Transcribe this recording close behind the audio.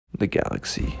The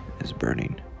galaxy is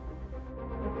burning.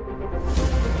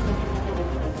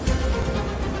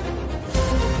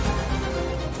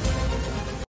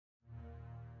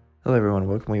 Hello everyone,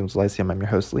 welcome to Liam's Lyceum. I'm your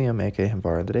host Liam, aka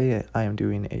Himvar, and today I am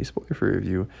doing a spoiler-free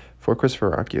review for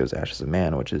Christopher Ruocchio's Ashes of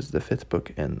Man, which is the 5th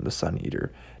book in The Sun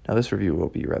Eater. Now this review will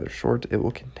be rather short. It will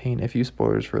contain a few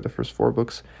spoilers for the first 4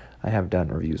 books. I have done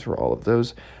reviews for all of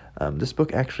those. This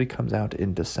book actually comes out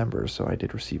in December, so I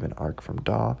did receive an arc from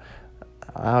Daw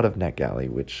out of NetGalley,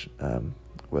 which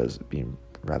was being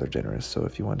rather generous, so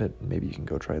if you want it, maybe you can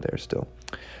go try there still.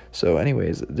 So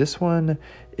anyways, this one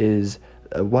is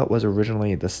what was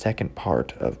originally the second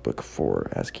part of book 4,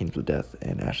 as Keen's of Death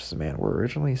and Ashes of Man were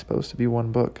originally supposed to be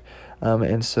one book.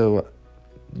 And so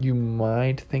you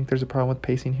might think there's a problem with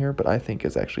pacing here, but I think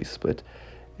it's actually split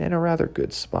in a rather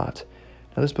good spot.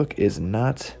 Now this book is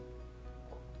not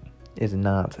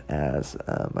as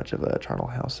much of a charnel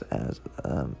house as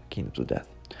Keen's of Death.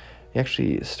 You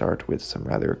actually start with some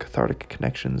rather cathartic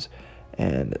connections,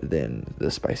 and then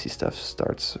the spicy stuff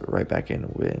starts right back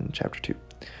in chapter 2.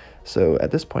 So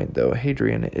at this point, though,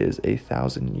 Hadrian is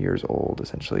 1,000 years old,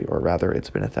 essentially, or rather, it's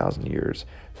been 1,000 years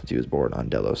since he was born on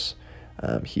Delos.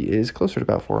 He is closer to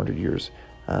about 400 years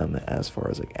as far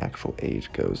as like actual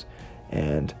age goes,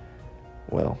 and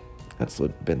well, that's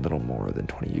been little more than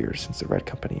 20 years since the Red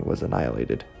Company was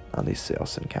annihilated on the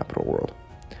Saelson capital world,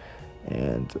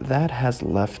 and that has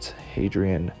left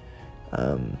Hadrian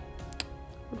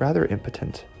rather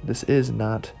impotent. This is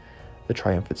not the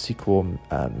triumphant sequel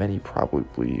many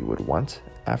probably would want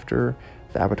after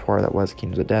the abattoir that was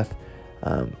Keen's of Death.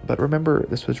 But remember,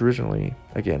 this was originally,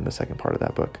 again, the second part of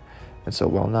that book. And so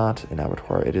while not an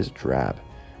abattoir, it is drab.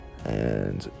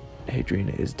 And Hadrian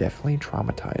is definitely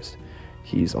traumatized.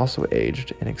 He's also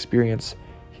aged in experience.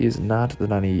 He is not the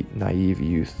naive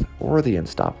youth or the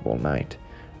unstoppable knight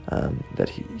that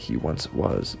he once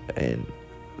was in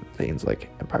things like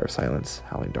Empire of Silence,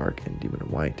 Howling Dark, and Demon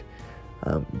in White.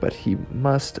 But he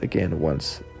must, again,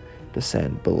 once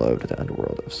descend below to the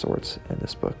underworld of sorts in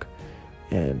this book.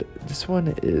 And this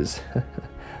one is...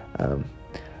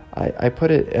 I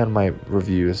put it in my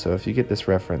review, so if you get this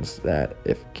reference that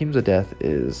if Keen's of Death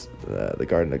is the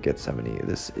Garden of Gethsemane,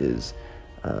 this is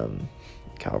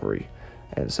Calvary.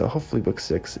 And so hopefully book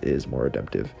 6 is more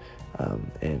redemptive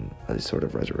in a sort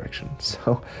of resurrection.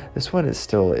 So this one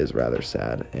is rather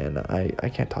sad, and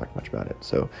I can't talk much about it,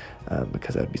 so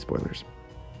because that would be spoilers.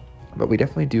 But we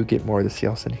definitely do get more of the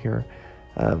Saelson here.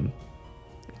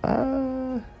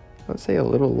 I would say a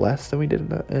little less than we did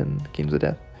in Keen's of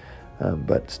Death,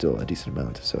 but still a decent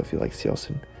amount. So if you like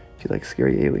Saelson, if you like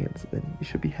scary aliens, then you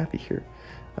should be happy here.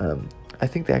 I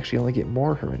think they actually only get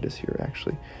more horrendous here,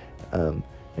 actually.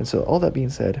 And so all that being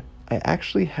said, I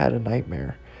actually had a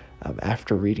nightmare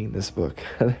after reading this book.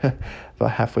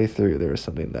 About halfway through, there was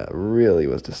something that really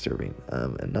was disturbing,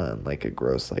 and not like a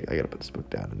gross, like, I gotta put this book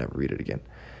down and never read it again.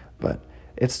 But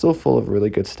it's still full of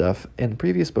really good stuff. In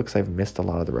previous books, I've missed a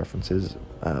lot of the references,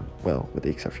 well, with the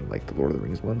exception of like the Lord of the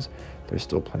Rings ones. There's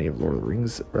still plenty of Lord of the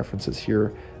Rings references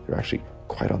here. They're actually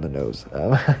quite on the nose.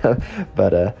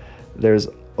 But there's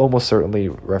almost certainly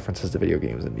references to video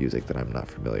games and music that I'm not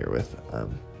familiar with.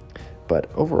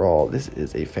 But overall, this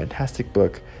is a fantastic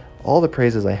book. All the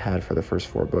praises I had for the first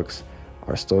 4 books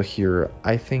are still here.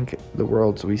 I think the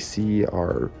worlds we see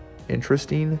are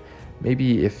interesting.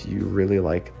 Maybe if you really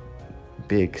like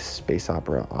big space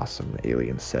opera, awesome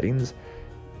alien settings,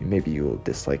 maybe you'll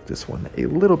dislike this one a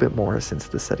little bit more, since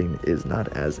the setting is not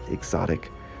as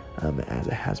exotic as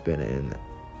it has been in,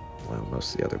 well,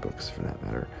 most of the other books for that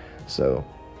matter. So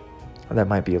that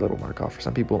might be a little mark off for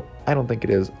some people. I don't think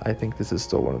it is. I think this is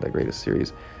still one of the greatest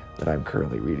series that I'm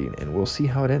currently reading, and we'll see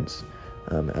how it ends.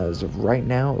 As of right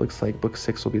now, it looks like book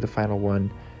 6 will be the final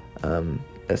one.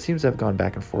 It seems to have gone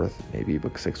back and forth. Maybe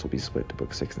book 6 will be split to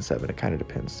book 6 and 7. It kind of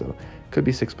depends. So could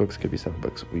be 6 books, could be 7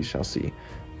 books. We shall see.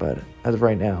 But as of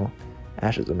right now,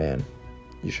 Ashes of Man,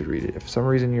 you should read it. If for some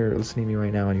reason you're listening to me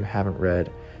right now and you haven't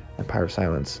read Empire of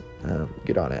Silence,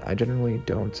 get on it. I generally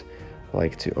don't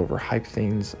like to overhype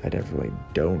things. I definitely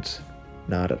don't,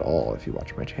 not at all, if you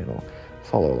watch my channel,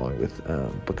 follow along with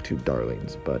booktube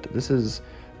darlings. But this is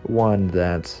one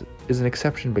that is an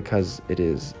exception because it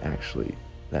is actually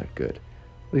that good,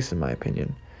 at least in my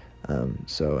opinion.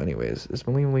 So anyways, this has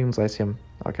been Liam's Lyceum.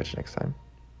 I'll catch you next time.